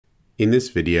In this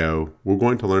video, we're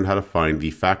going to learn how to find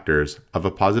the factors of a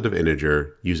positive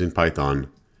integer using Python.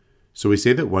 So we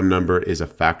say that one number is a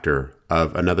factor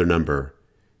of another number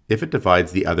if it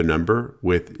divides the other number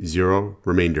with 0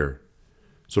 remainder.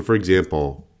 So for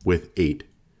example, with 8,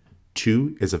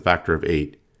 2 is a factor of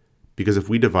 8 because if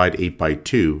we divide 8 by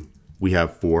 2, we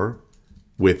have 4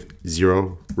 with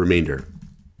 0 remainder.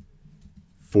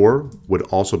 4 would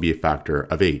also be a factor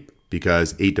of 8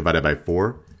 because 8 divided by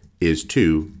 4 is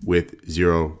 2 with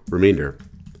 0 remainder.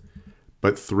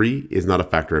 But 3 is not a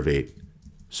factor of 8.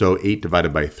 So 8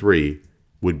 divided by 3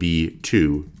 would be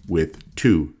 2 with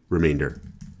 2 remainder.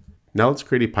 Now let's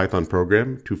create a Python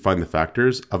program to find the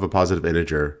factors of a positive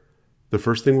integer. The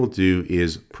first thing we'll do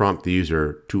is prompt the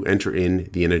user to enter in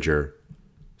the integer.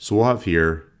 So we'll have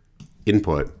here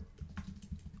input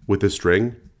with a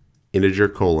string integer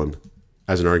colon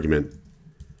as an argument.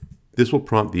 This will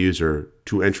prompt the user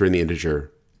to enter in the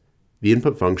integer. The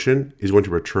input function is going to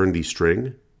return the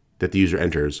string that the user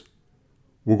enters.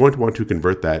 We're going to want to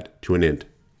convert that to an int.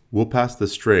 We'll pass the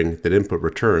string that input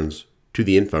returns to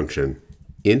the int function.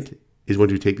 Int is going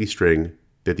to take the string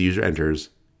that the user enters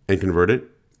and convert it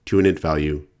to an int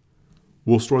value.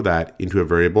 We'll store that into a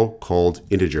variable called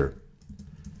integer.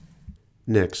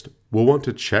 Next, we'll want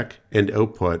to check and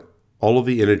output all of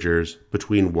the integers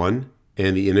between 1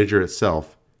 and the integer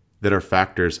itself that are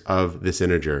factors of this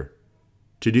integer.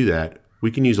 To do that, we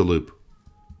can use a loop.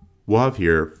 We'll have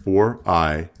here for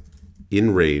I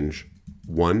in range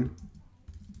 1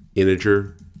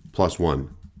 integer plus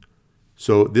 1.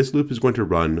 So this loop is going to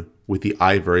run with the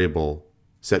I variable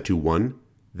set to 1,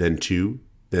 then 2,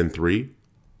 then 3,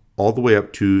 all the way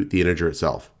up to the integer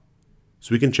itself.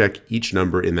 So we can check each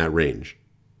number in that range.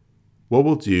 What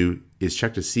we'll do is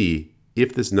check to see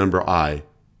if this number I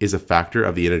is a factor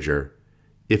of the integer.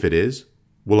 If it is,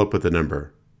 we'll output the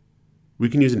number. We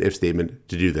can use an if statement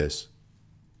to do this.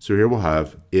 So here we'll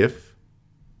have if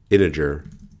integer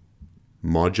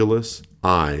modulus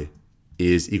I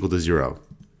is equal to 0.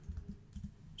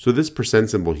 So this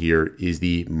percent symbol here is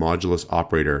the modulus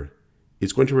operator.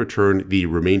 It's going to return the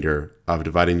remainder of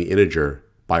dividing the integer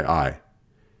by I.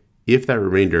 If that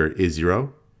remainder is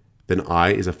 0, then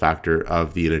I is a factor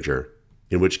of the integer,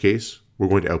 in which case we're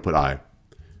going to output I.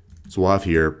 So we'll have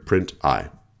here print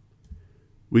I.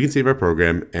 We can save our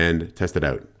program and test it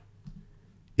out.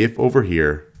 If over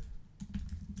here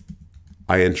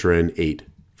I enter in 8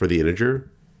 for the integer,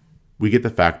 we get the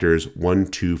factors 1,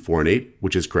 2, 4, and 8,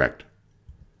 which is correct.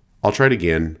 I'll try it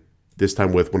again, this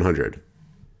time with 100.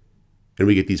 And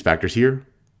we get these factors here,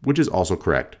 which is also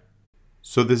correct.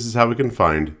 So this is how we can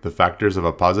find the factors of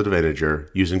a positive integer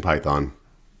using Python.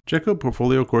 Check out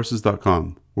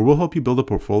portfoliocourses.com, where we'll help you build a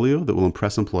portfolio that will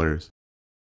impress employers.